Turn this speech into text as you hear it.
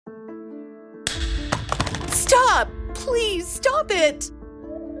Stop! Please, stop it!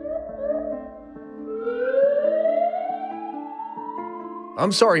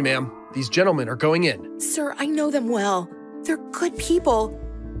 I'm sorry, ma'am. These gentlemen are going in. Sir, I know them well. They're good people.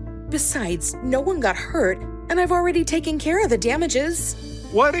 Besides, no one got hurt, and I've already taken care of the damages.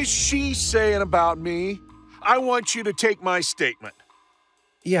 What is she saying about me? I want you to take my statement.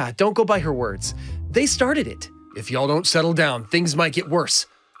 Yeah, don't go by her words. They started it. If y'all don't settle down, things might get worse.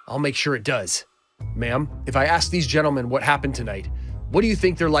 I'll make sure it does. Ma'am, if I ask these gentlemen what happened tonight, what do you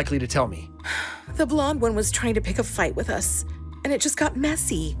think they're likely to tell me? The blonde one was trying to pick a fight with us, and it just got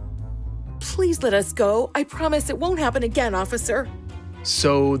messy. Please let us go. I promise it won't happen again, officer.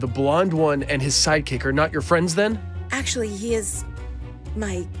 So the blonde one and his sidekick are not your friends then? Actually, he is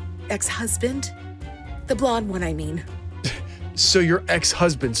my ex-husband. The blonde one, I mean. So your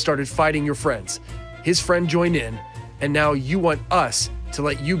ex-husband started fighting your friends. His friend joined in, and now you want us to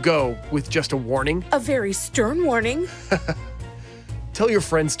let you go with just a warning? A very stern warning. Tell your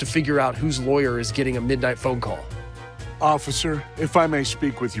friends to figure out whose lawyer is getting a midnight phone call. Officer, if I may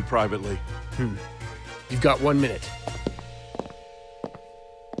speak with you privately. You've got 1 minute.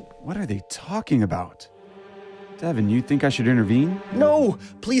 What are they talking about? Devin, you think I should intervene? No,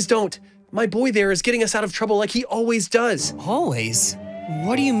 please don't. My boy there is getting us out of trouble like he always does. Always?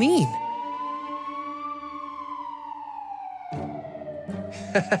 What do you mean?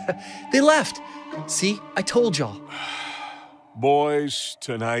 They left. See, I told y'all. Boys,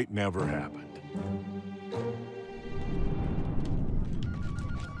 tonight never happened.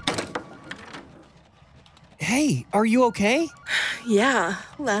 Hey, are you okay? Yeah,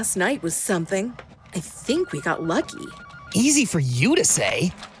 last night was something. I think we got lucky. Easy for you to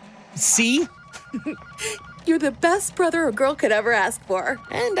say. See? You're the best brother a girl could ever ask for.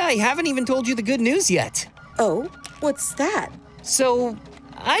 And I haven't even told you the good news yet. Oh, what's that? So,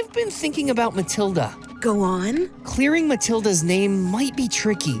 I've been thinking about Matilda. Go on. Clearing Matilda's name might be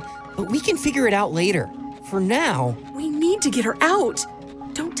tricky, but we can figure it out later. For now... We need to get her out.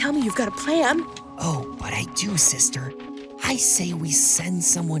 Don't tell me you've got a plan. Oh, but I do, sister. I say we send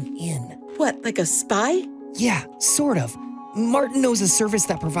someone in. What, like a spy? Yeah, sort of. Martin knows a service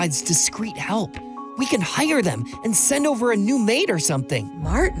that provides discreet help. We can hire them and send over a new maid or something.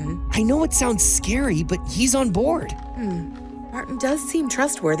 Martin? I know it sounds scary, but he's on board. Martin does seem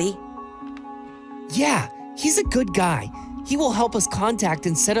trustworthy. Yeah, he's a good guy. He will help us contact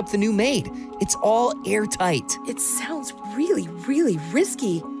and set up the new maid. It's all airtight. It sounds really, really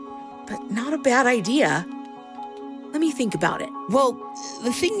risky, but not a bad idea. Let me think about it. Well,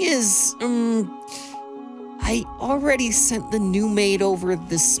 the thing is, I already sent the new maid over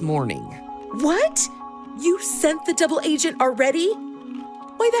this morning. What? You sent the double agent already?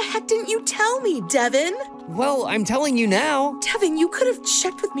 Why the heck didn't you tell me, Devin? Well, I'm telling you now. Devin, you could have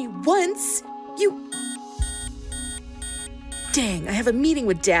checked with me once. Dang, I have a meeting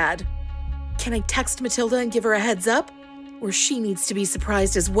with Dad. Can I text Matilda and give her a heads up? Or she needs to be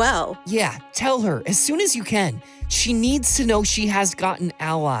surprised as well. Yeah, tell her as soon as you can. She needs to know she has got an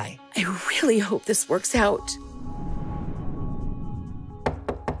ally. I really hope this works out.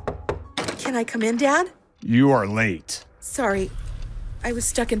 Can I come in, Dad? You are late. Sorry, I was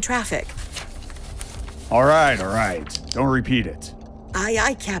stuck in traffic. All right. Don't repeat it. Aye,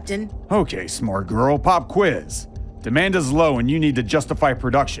 aye, Captain. Okay, smart girl, pop quiz. Demand is low and you need to justify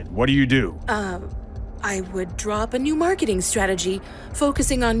production. What do you do? I would draw up a new marketing strategy,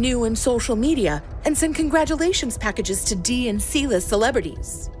 focusing on new and social media, and send congratulations packages to D and C-list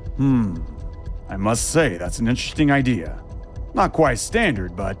celebrities. I must say, that's an interesting idea. Not quite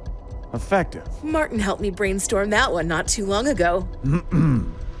standard, but effective. Martin helped me brainstorm that one not too long ago.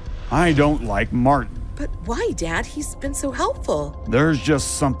 I don't like Martin. But why, Dad? He's been so helpful. There's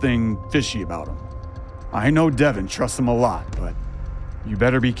just something fishy about him. I know Devin trusts him a lot, but you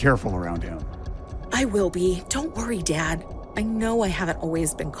better be careful around him. I will be. Don't worry, Dad. I know I haven't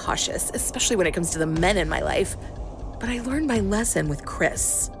always been cautious, especially when it comes to the men in my life. But I learned my lesson with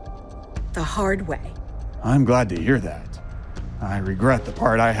Chris. The hard way. I'm glad to hear that. I regret the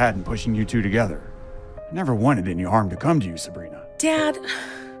part I had in pushing you two together. I never wanted any harm to come to you, Sabrina. Dad,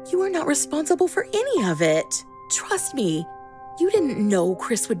 you are not responsible for any of it. Trust me. You didn't know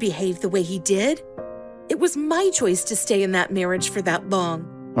Chris would behave the way he did. It was my choice to stay in that marriage for that long.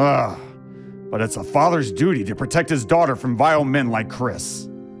 But it's a father's duty to protect his daughter from vile men like Chris.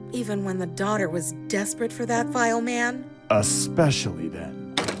 Even when the daughter was desperate for that vile man? Especially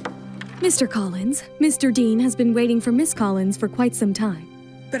then. Mr. Collins, Mr. Dean has been waiting for Miss Collins for quite some time.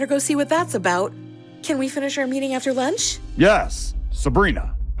 Better go see what that's about. Can we finish our meeting after lunch? Yes,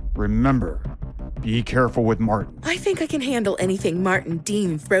 Sabrina. Remember, be careful with Martin. I think I can handle anything Martin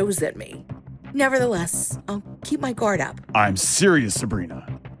Dean throws at me. Nevertheless, I'll keep my guard up. I'm serious,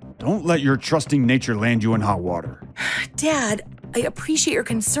 Sabrina. Don't let your trusting nature land you in hot water. Dad, I appreciate your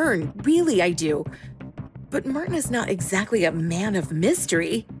concern. Really, I do. But Martin is not exactly a man of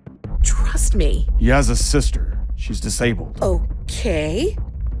mystery. Trust me. He has a sister. She's disabled. Okay.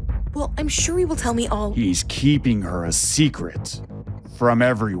 Well, I'm sure he will tell me all. He's keeping her a secret. From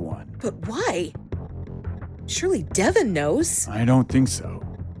everyone. But why? Surely Devin knows. I don't think so.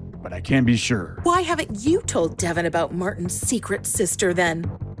 But I can't be sure. Why haven't you told Devin about Martin's secret sister then?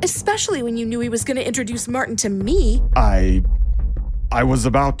 Especially when you knew he was going to introduce Martin to me. I was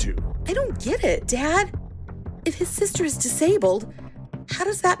about to. I don't get it, Dad. If his sister is disabled, how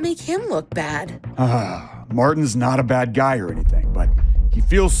does that make him look bad? Martin's not a bad guy or anything, but he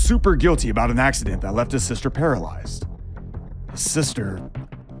feels super guilty about an accident that left his sister paralyzed. His sister,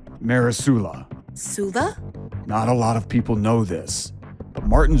 Marisula. Sula? Not a lot of people know this, but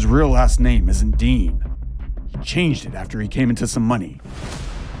Martin's real last name isn't Dean. He changed it after he came into some money.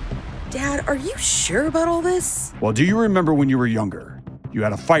 Dad, are you sure about all this? Well, do you remember when you were younger? You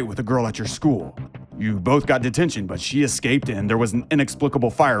had a fight with a girl at your school. You both got detention, but she escaped and there was an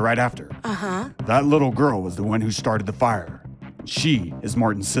inexplicable fire right after. Uh-huh. That little girl was the one who started the fire. She is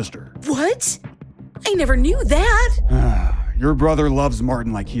Martin's sister. What? I never knew that. Your brother loves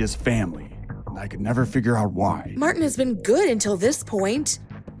Martin like he is family, and I could never figure out why. Martin has been good until this point.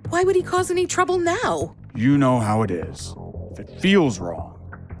 Why would he cause any trouble now? You know how it is. If it feels wrong,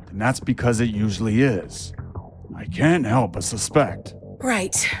 then that's because it usually is. I can't help but suspect.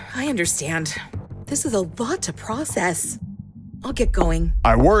 Right, I understand. This is a lot to process. I'll get going.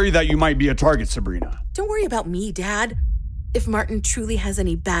 I worry that you might be a target, Sabrina. Don't worry about me, Dad. If Martin truly has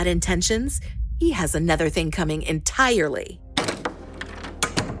any bad intentions, he has another thing coming entirely.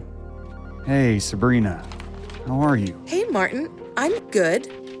 Hey, Sabrina. How are you? Hey, Martin. I'm good.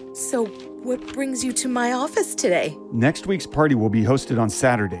 So, what brings you to my office today? Next week's party will be hosted on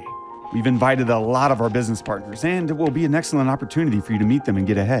Saturday. We've invited a lot of our business partners, and it will be an excellent opportunity for you to meet them and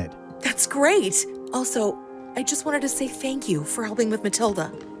get ahead. That's great. Also, I just wanted to say thank you for helping with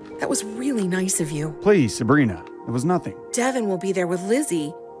Matilda. That was really nice of you. Please, Sabrina. It was nothing. Devin will be there with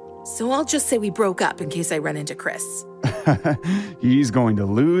Lizzie, so I'll just say we broke up in case I run into Chris. He's going to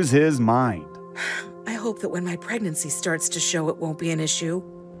lose his mind. I hope that when my pregnancy starts to show, it won't be an issue.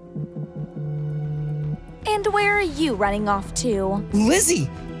 And where are you running off to? Lizzie,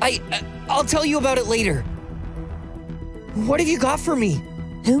 I'll tell you about it later. What have you got for me?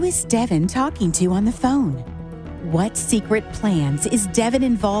 Who is Devin talking to on the phone? What secret plans is Devin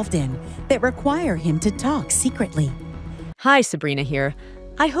involved in that require him to talk secretly? Hi, Sabrina here.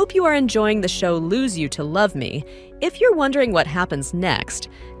 I hope you are enjoying the show Lose You to Love Me. If you're wondering what happens next,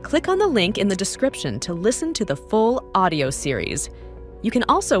 click on the link in the description to listen to the full audio series. You can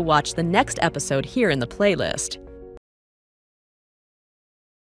also watch the next episode here in the playlist.